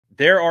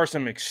There are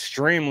some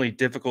extremely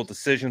difficult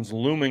decisions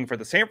looming for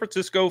the San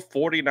Francisco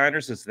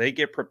 49ers as they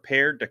get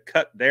prepared to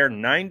cut their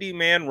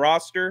 90-man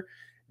roster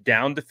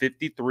down to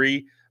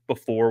 53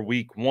 before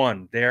week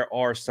one. There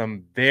are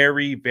some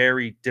very,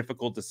 very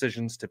difficult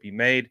decisions to be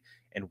made,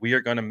 and we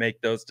are going to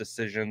make those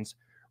decisions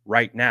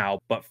right now.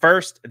 But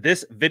first,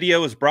 this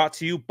video is brought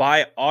to you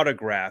by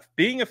Autograph.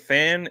 Being a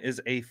fan is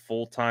a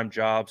full-time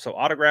job, so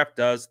Autograph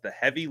does the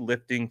heavy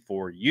lifting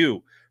for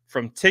you.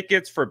 From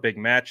tickets for big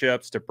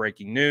matchups to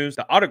breaking news,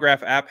 the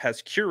Autograph app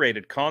has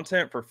curated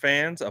content for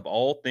fans of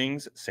all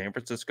things San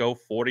Francisco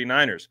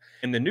 49ers.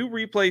 And the new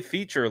replay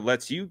feature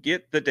lets you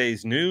get the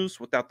day's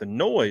news without the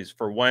noise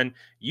for when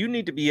you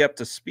need to be up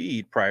to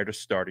speed prior to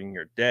starting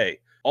your day.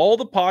 All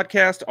the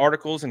podcast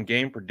articles and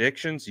game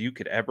predictions you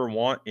could ever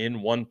want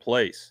in one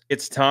place.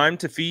 It's time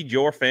to feed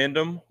your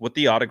fandom with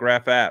the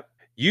Autograph app.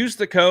 Use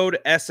the code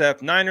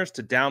SF9ers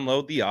to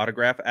download the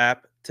Autograph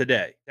app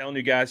today. Telling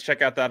you guys,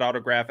 check out that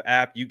Autograph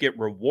app. You get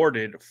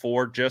rewarded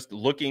for just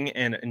looking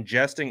and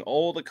ingesting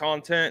all the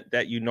content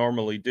that you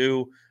normally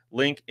do.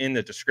 Link in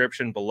the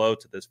description below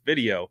to this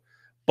video.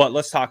 But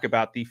let's talk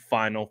about the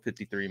final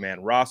 53-man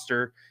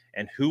roster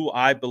and who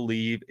I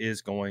believe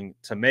is going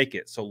to make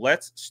it. So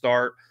let's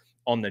start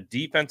on the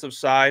defensive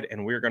side,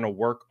 and we're going to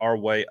work our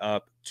way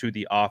up to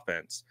the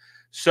offense.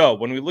 So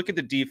when we look at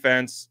the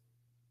defense,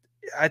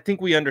 I think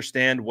we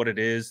understand what it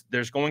is.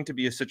 There's going to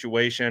be a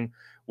situation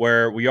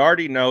where we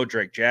already know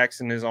Drake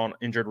Jackson is on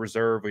injured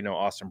reserve. We know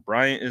Austin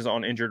Bryant is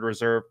on injured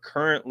reserve.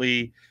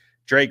 Currently,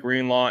 Dre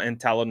Greenlaw and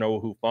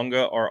Talanoa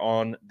Hufanga are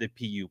on the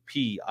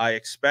PUP. I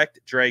expect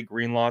Dre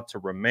Greenlaw to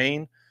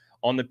remain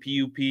on the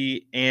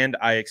PUP, and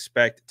I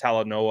expect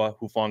Talanoa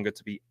Hufanga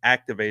to be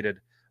activated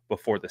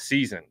before the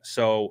season.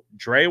 So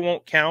Dre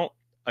won't count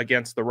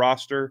against the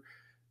roster.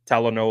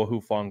 Talanoa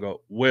Hufanga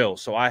will.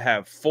 So I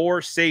have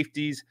four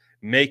safeties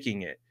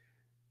making it: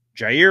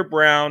 Jair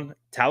Brown,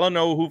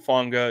 Talanoa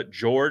Hufanga,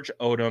 George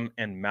Odom,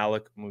 and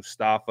Malik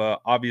Mustafa.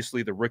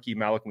 Obviously, the rookie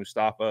Malik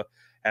Mustafa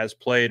has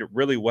played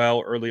really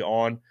well early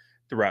on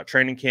throughout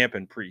training camp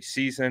and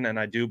preseason, and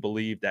I do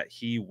believe that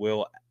he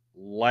will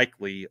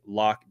likely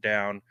lock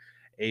down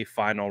a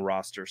final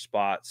roster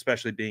spot,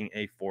 especially being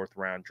a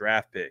fourth-round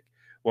draft pick.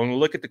 When we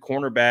look at the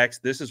cornerbacks,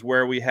 this is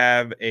where we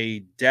have a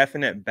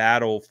definite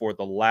battle for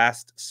the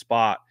last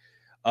spot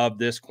of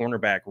this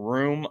cornerback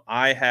room.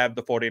 I have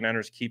the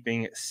 49ers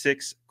keeping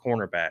 6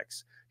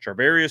 cornerbacks: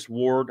 Charvarius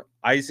Ward,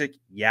 Isaac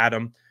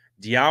Yiadom,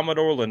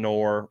 Diamador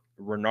Lenore,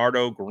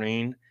 Renardo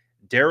Green,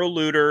 Daryl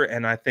Luter,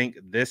 and I think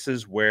this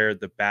is where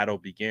the battle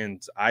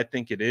begins. I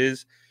think it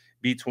is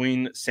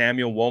between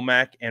Samuel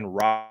Womack and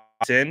Rock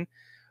Ya-Sin,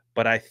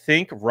 but I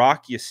think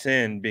Rock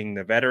Ya-Sin, being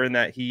the veteran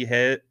that he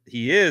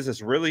is,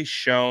 has really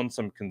shown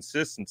some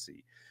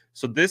consistency.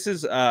 So this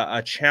is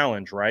a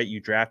challenge, right? You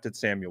drafted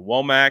Samuel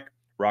Womack.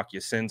 Rock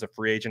Ya-Sin's a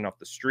free agent off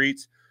the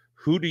streets.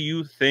 Who do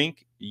you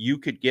think you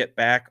could get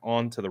back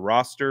onto the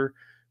roster?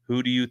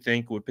 Who do you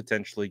think would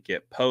potentially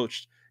get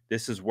poached?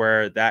 This is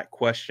where that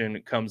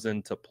question comes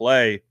into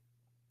play.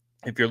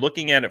 If you're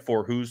looking at it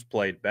for who's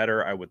played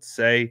better, I would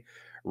say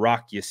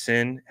Rock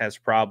Ya-Sin has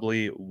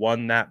probably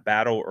won that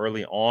battle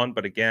early on.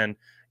 But again,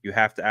 you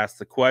have to ask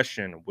the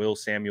question, will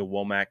Samuel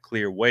Womack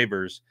clear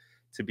waivers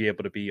to be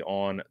able to be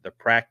on the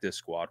practice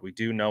squad? We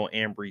do know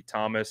Ambry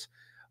Thomas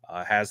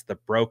has the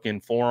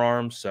broken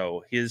forearm,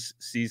 so his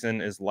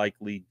season is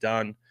likely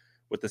done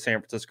with the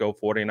San Francisco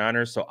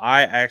 49ers. So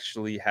I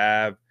actually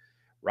have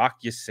Rock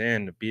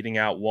Ya-Sin beating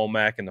out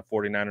Womack, and the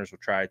 49ers will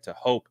try to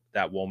hope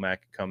that Womack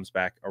comes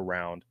back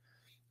around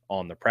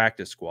on the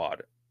practice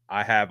squad.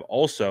 I have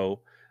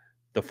also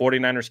the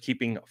 49ers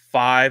keeping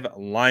 5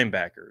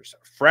 linebackers: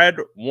 Fred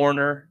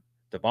Warner,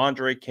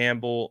 Devondre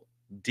Campbell,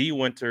 D.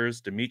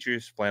 Winters,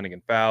 Demetrius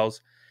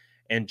Flanagan-Fowles,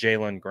 and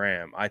Jalen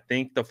Graham. I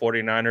think the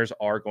 49ers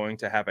are going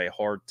to have a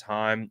hard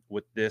time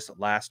with this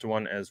last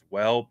one as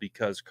well,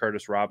 because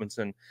Curtis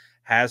Robinson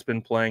has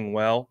been playing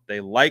well. They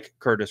like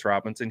Curtis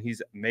Robinson.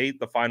 He's made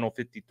the final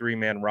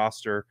 53-man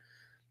roster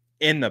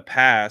in the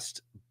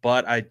past,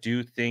 but I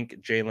do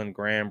think Jalen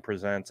Graham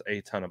presents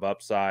a ton of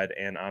upside,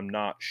 and I'm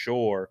not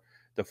sure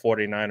the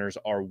 49ers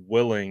are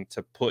willing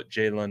to put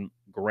Jalen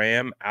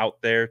Graham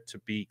out there to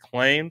be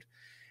claimed.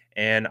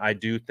 And I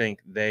do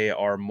think they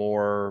are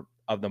more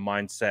of the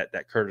mindset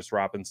that Curtis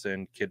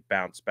Robinson could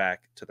bounce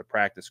back to the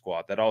practice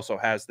squad. That also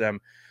has them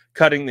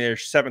cutting their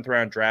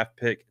 7th-round draft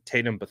pick,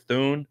 Tatum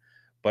Bethune,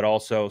 but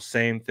also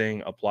same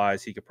thing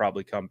applies. He could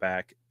probably come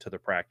back to the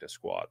practice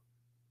squad.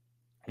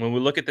 When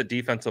we look at the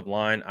defensive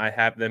line, I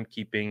have them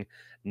keeping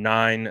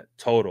 9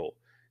 total.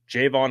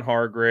 Javon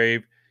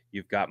Hargrave,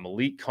 you've got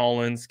Malik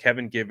Collins,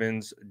 Kevin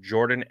Givens,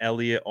 Jordan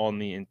Elliott on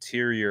the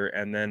interior,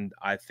 and then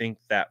I think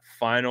that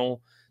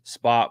final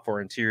spot for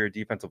interior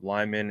defensive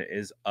linemen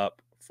is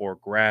up for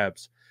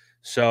grabs.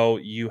 So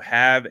you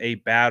have a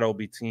battle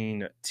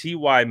between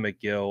T.Y.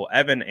 McGill,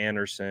 Evan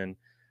Anderson,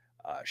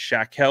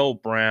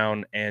 Shaquille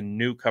Brown, and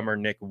newcomer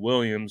Nick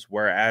Williams,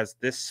 whereas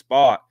this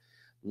spot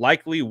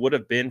likely would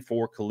have been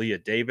for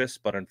Kalia Davis,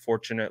 but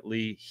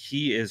unfortunately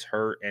he is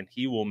hurt and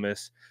he will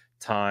miss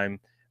time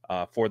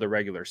for the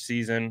regular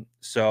season.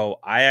 So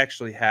I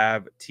actually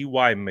have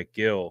T.Y.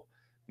 McGill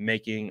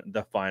making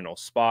the final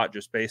spot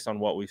just based on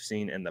what we've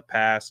seen in the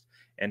past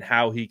and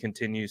how he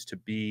continues to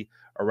be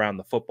around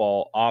the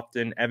football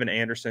often. Evan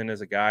Anderson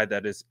is a guy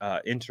that is an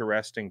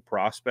interesting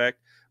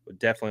prospect. Would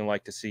definitely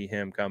like to see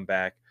him come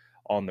back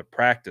on the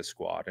practice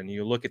squad. And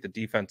you look at the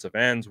defensive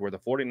ends where the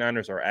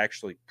 49ers are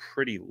actually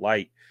pretty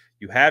light.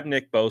 You have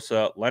Nick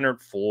Bosa,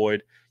 Leonard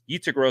Floyd,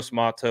 Yetur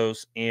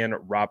Gross-Matos, and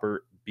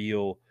Robert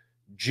Beal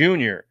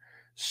Jr.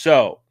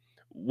 So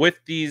with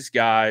these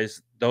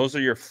guys, those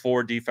are your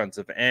 4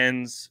 defensive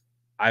ends.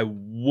 I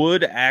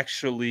would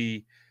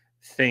actually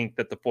think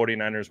that the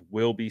 49ers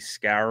will be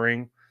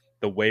scouring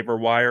the waiver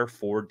wire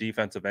for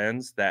defensive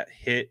ends that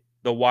hit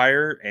the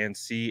wire and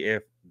see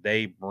if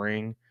they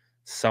bring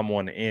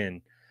someone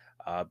in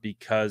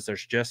because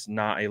there's just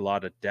not a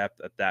lot of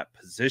depth at that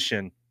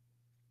position.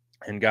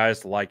 And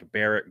guys like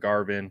Barrett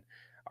Garvin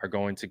are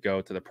going to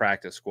go to the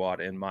practice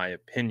squad, in my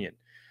opinion.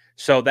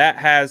 So that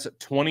has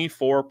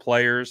 24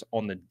 players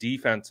on the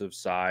defensive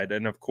side.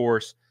 And of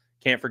course,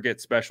 can't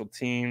forget special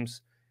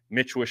teams.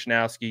 Mitch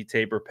Wishnowsky,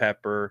 Tabor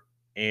Pepper,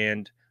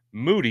 and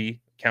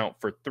Moody count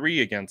for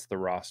 3 against the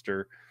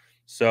roster.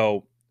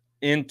 So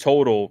in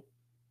total,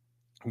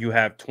 you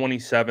have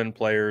 27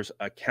 players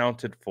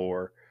accounted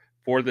for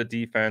the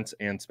defense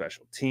and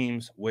special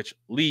teams, which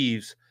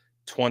leaves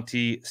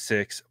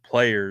 26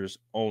 players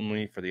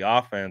only for the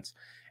offense.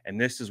 And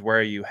this is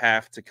where you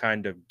have to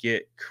kind of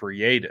get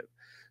creative.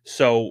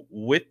 So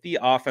with the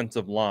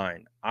offensive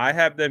line, I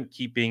have them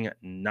keeping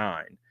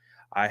 9.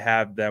 I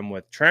have them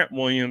with Trent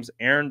Williams,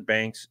 Aaron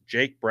Banks,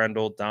 Jake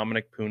Brendel,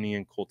 Dominic Pooney,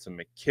 and Colton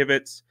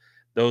McKivitz.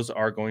 Those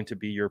are going to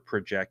be your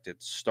projected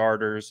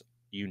starters.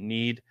 You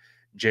need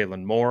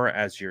Jalen Moore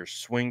as your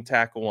swing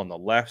tackle on the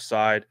left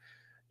side.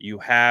 You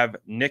have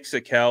Nick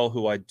Zakelj,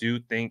 who I do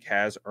think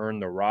has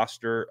earned the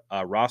roster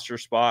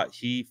spot.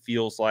 He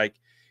feels like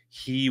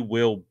he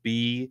will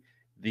be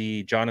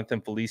the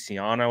Jonathan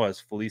Feliciano as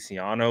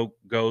Feliciano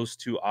goes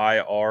to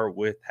IR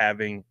with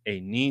having a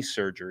knee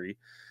surgery.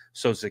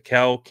 So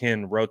Zakelj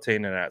can rotate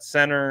in at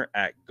center,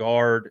 at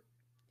guard.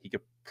 He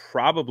could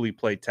probably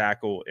play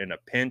tackle in a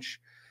pinch,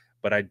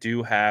 but I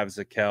do have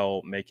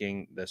Zakelj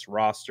making this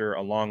roster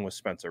along with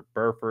Spencer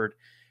Burford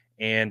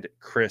and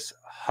Chris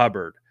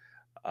Hubbard.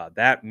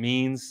 That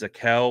means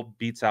Zakelj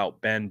beats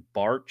out Ben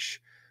Bartch.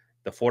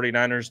 The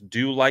 49ers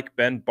do like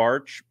Ben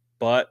Bartch,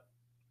 but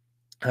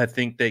I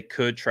think they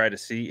could try to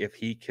see if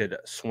he could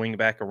swing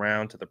back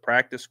around to the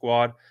practice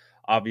squad.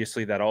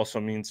 Obviously, that also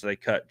means they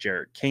cut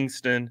Jarrett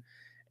Kingston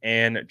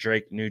and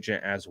Drake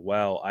Nugent as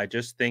well. I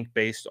just think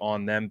based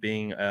on them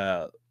being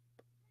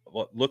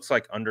what looks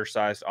like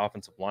undersized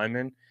offensive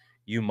linemen,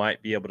 you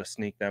might be able to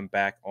sneak them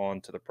back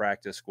onto the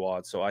practice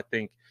squad. So I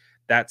think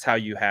that's how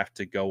you have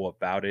to go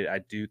about it. I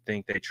do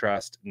think they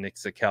trust Nick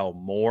Zakelj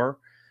more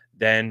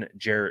than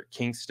Jarrett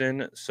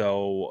Kingston.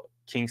 So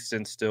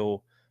Kingston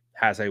still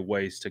has a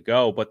ways to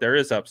go, but there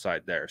is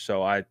upside there.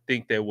 So I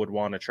think they would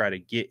want to try to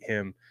get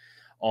him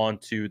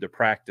onto the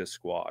practice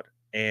squad.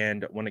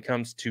 And when it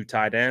comes to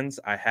tight ends,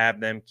 I have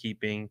them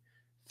keeping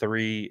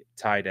 3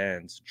 tight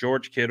ends: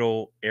 George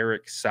Kittle,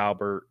 Eric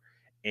Saubert,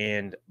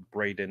 and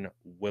Braden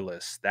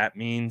Willis. That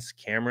means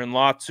Cameron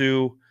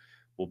Latu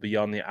will be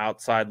on the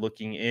outside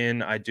looking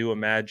in. I do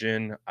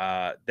imagine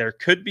there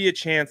could be a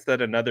chance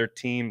that another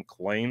team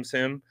claims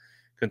him,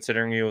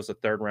 considering he was a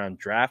 3rd-round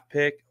draft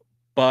pick.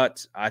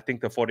 But I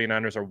think the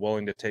 49ers are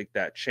willing to take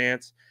that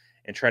chance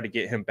and try to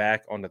get him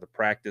back onto the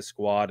practice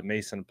squad.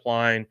 Mason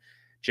Pline,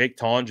 Jake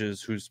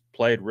Tonges, who's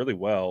played really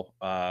well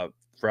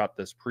throughout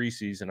this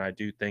preseason, I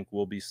do think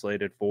will be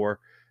slated for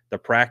the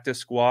practice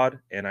squad.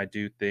 And I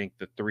do think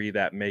the 3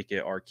 that make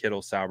it are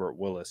Kittle, Saubert,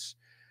 Willis.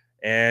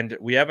 And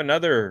we have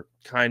another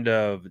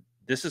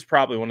this is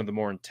probably one of the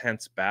more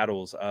intense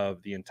battles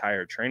of the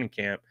entire training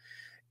camp,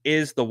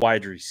 is the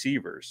wide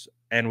receivers.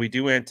 And we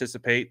do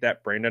anticipate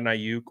that Brandon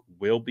Ayuk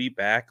will be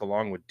back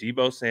along with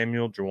Deebo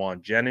Samuel,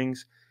 Juwan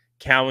Jennings,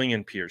 Cowing,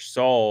 and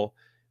Pearsall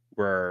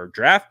were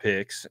draft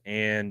picks.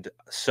 And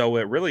so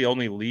it really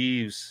only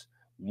leaves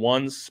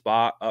one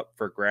spot up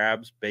for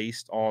grabs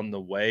based on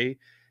the way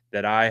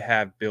that I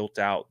have built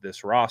out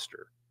this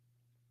roster.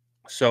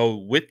 So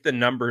with the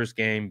numbers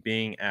game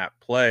being at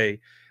play,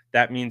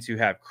 that means you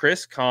have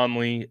Chris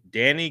Conley,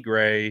 Danny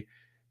Gray,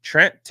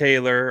 Trent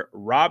Taylor,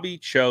 Robbie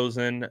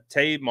Chosen,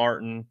 Tay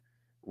Martin,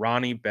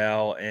 Ronnie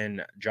Bell,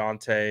 and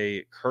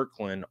Jonte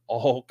Kirkland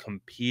all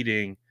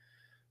competing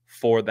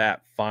for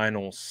that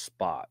final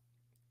spot.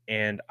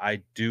 And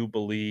I do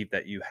believe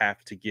that you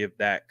have to give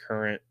that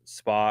current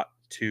spot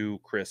to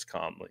Chris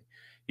Conley.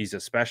 He's a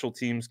special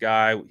teams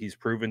guy. He's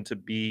proven to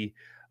be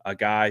a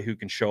guy who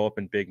can show up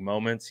in big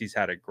moments. He's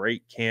had a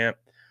great camp.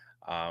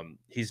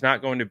 He's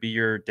not going to be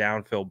your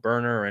downfield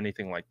burner or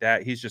anything like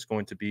that. He's just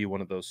going to be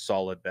one of those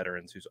solid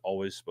veterans who's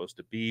always supposed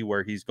to be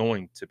where he's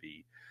going to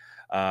be,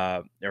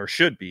 or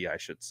should be, I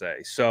should say.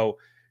 So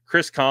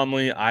Chris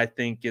Conley, I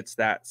think, gets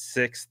that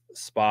 6th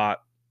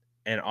spot.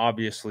 And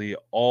obviously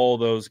all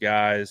those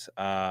guys,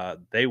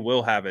 they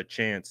will have a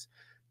chance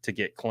to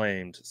get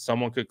claimed.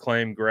 Someone could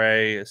claim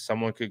Gray,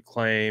 someone could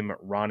claim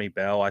Ronnie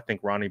Bell. I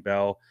think Ronnie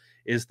Bell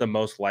is the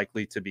most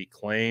likely to be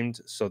claimed.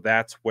 So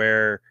that's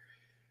where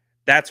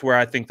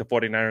I think the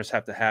 49ers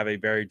have to have a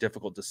very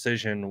difficult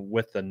decision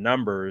with the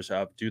numbers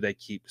of, do they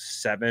keep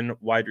 7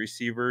 wide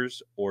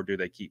receivers or do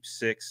they keep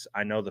 6?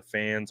 I know the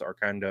fans are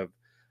kind of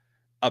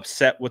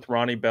upset with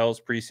Ronnie Bell's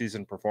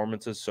preseason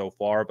performances so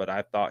far, but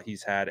I thought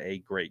he's had a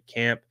great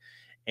camp,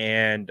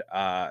 and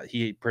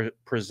he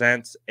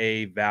presents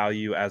a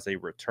value as a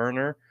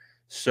returner.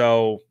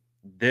 So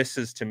this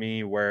is, to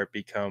me, where it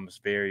becomes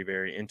very,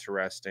 very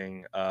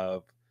interesting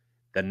of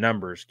the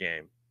numbers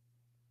game.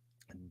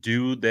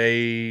 Do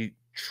they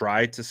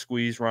try to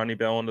squeeze Ronnie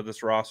Bell into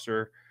this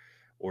roster,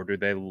 or do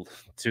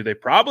they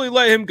probably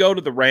let him go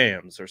to the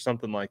Rams or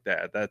something like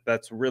that?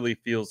 That's really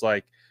feels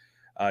like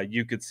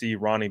you could see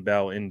Ronnie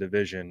Bell in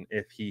division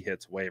if he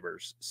hits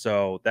waivers.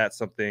 So that's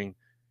something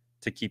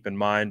to keep in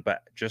mind.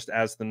 But just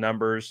as the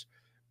numbers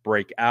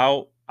break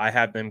out, I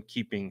have them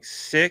keeping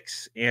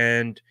 6.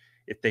 And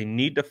if they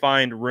need to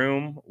find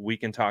room, we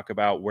can talk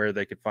about where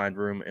they could find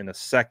room in a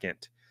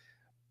second.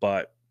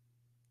 But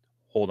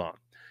hold on.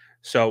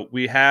 So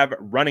we have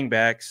running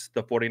backs.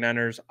 The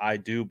 49ers, I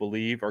do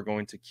believe, are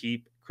going to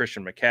keep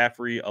Christian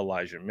McCaffrey,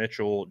 Elijah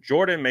Mitchell,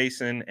 Jordan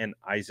Mason, and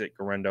Isaac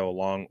Guerendo,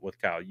 along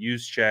with Kyle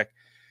Juszczyk,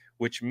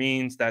 which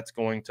means that's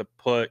going to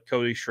put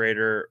Cody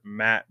Schrader,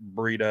 Matt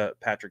Breida,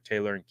 Patrick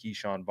Taylor, and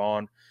Keyshawn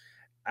Vaughn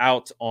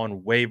out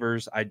on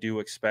waivers. I do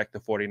expect the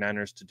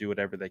 49ers to do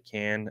whatever they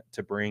can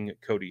to bring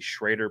Cody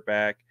Schrader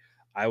back.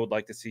 I would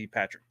like to see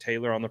Patrick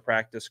Taylor on the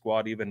practice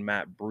squad, even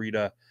Matt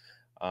Breida.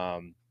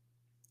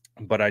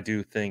 But I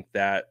do think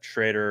that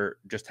Schrader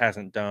just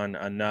hasn't done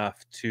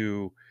enough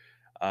to,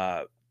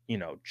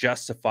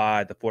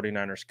 justify the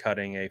 49ers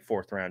cutting a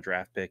 4th-round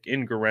draft pick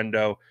in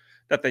Guerendo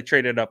that they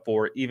traded up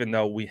for, even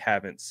though we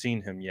haven't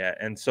seen him yet.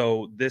 And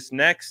so this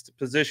next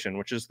position,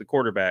 which is the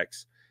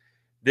quarterbacks,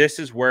 this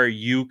is where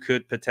you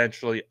could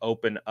potentially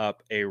open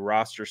up a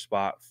roster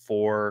spot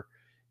for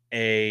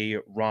a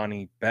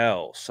Ronnie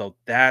Bell. So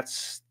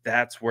that's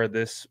where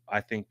this,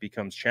 I think,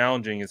 becomes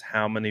challenging, is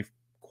how many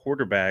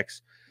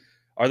quarterbacks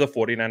are the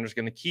 49ers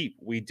going to keep?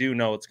 We do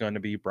know it's going to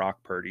be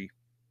Brock Purdy.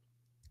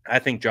 I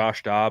think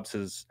Josh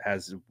Dobbs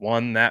has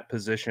won that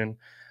position.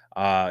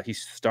 He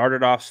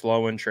started off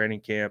slow in training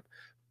camp,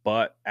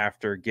 but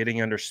after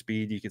getting under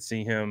speed, you can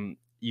see him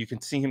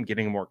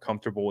getting more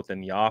comfortable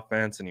within the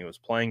offense, and he was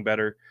playing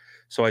better.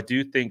 So I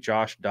do think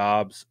Josh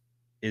Dobbs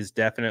is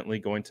definitely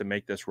going to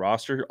make this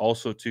roster.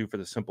 Also, too, for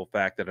the simple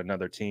fact that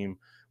another team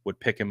would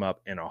pick him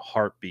up in a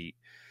heartbeat.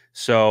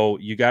 So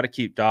you got to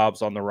keep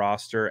Dobbs on the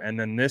roster. And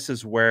then this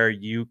is where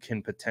you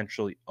can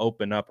potentially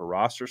open up a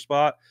roster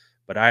spot.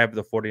 But I have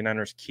the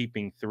 49ers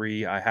keeping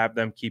 3. I have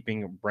them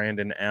keeping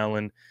Brandon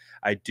Allen.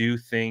 I do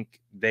think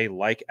they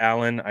like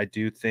Allen. I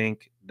do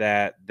think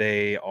that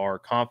they are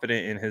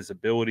confident in his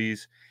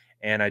abilities.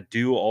 And I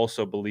do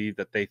also believe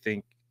that they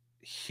think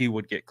he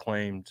would get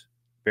claimed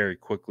very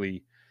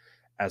quickly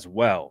as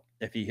well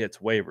if he hits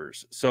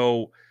waivers.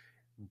 So,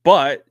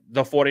 but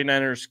the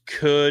 49ers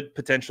could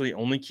potentially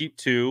only keep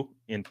 2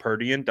 in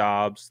Purdy and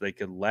Dobbs. They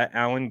could let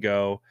Allen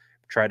go,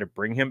 try to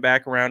bring him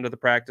back around to the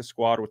practice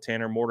squad with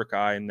Tanner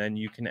Mordecai, and then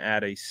you can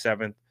add a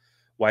 7th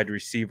wide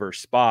receiver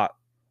spot.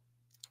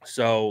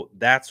 So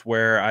that's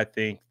where I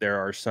think there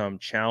are some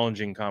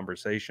challenging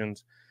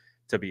conversations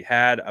to be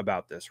had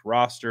about this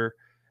roster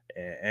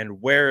and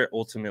where it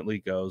ultimately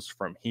goes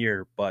from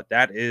here. But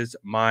that is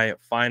my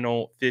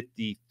final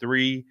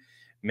 53-man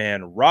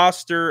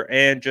roster.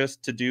 And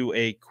just to do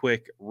a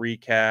quick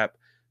recap,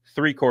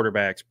 3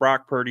 quarterbacks: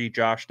 Brock Purdy,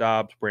 Josh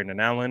Dobbs, Brandon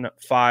Allen.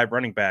 5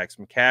 running backs: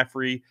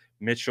 McCaffrey,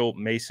 Mitchell,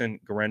 Mason,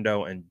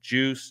 Guerendo, and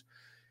Juice.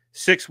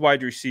 6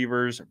 wide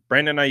receivers: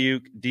 Brandon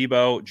Ayuk,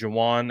 Debo,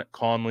 Jawan,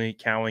 Conley,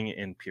 Cowing,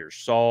 and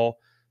Pearsall.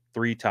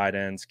 3 tight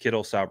ends: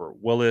 Kittle, Sauber,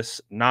 Willis.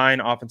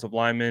 9 offensive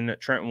linemen: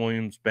 Trent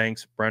Williams,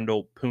 Banks,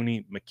 Brendel,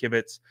 Pooney,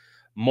 McKivitz,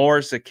 Moore,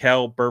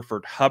 Zakel,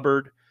 Burford,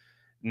 Hubbard.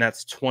 And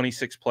that's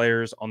 26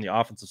 players on the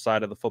offensive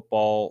side of the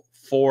football.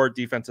 4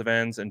 defensive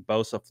ends: and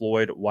Bosa,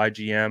 Floyd,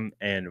 YGM,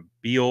 and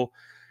Beal.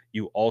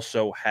 You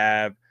also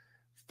have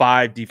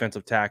 5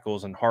 defensive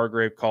tackles: and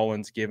Hargrave,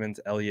 Collins, Givens,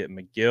 Elliott,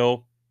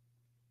 McGill.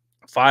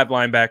 5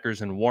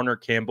 linebackers: and Warner,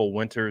 Campbell,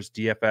 Winters,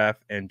 DFF,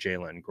 and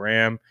Jalen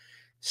Graham.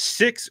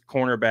 6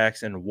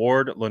 cornerbacks: and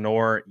Ward,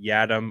 Lenore,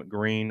 Yadam,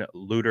 Green,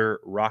 Luter,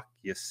 Rock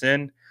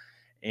Yasin.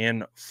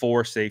 And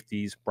 4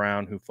 safeties: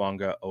 Brown,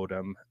 Hufanga,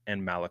 Odom,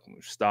 and Malik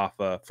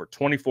Mustafa, for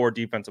 24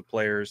 defensive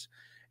players.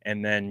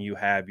 And then you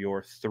have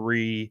your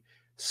 3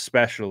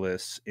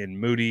 specialists in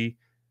Moody,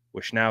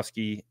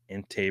 Wishnowsky,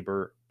 and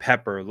Tabor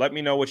Pepper. Let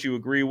me know what you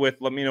agree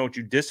with. Let me know what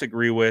you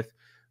disagree with.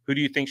 Who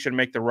do you think should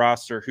make the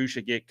roster? Who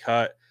should get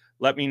cut?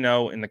 Let me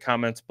know in the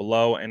comments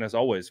below. And as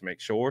always, make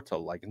sure to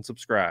like and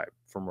subscribe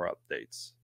for more updates.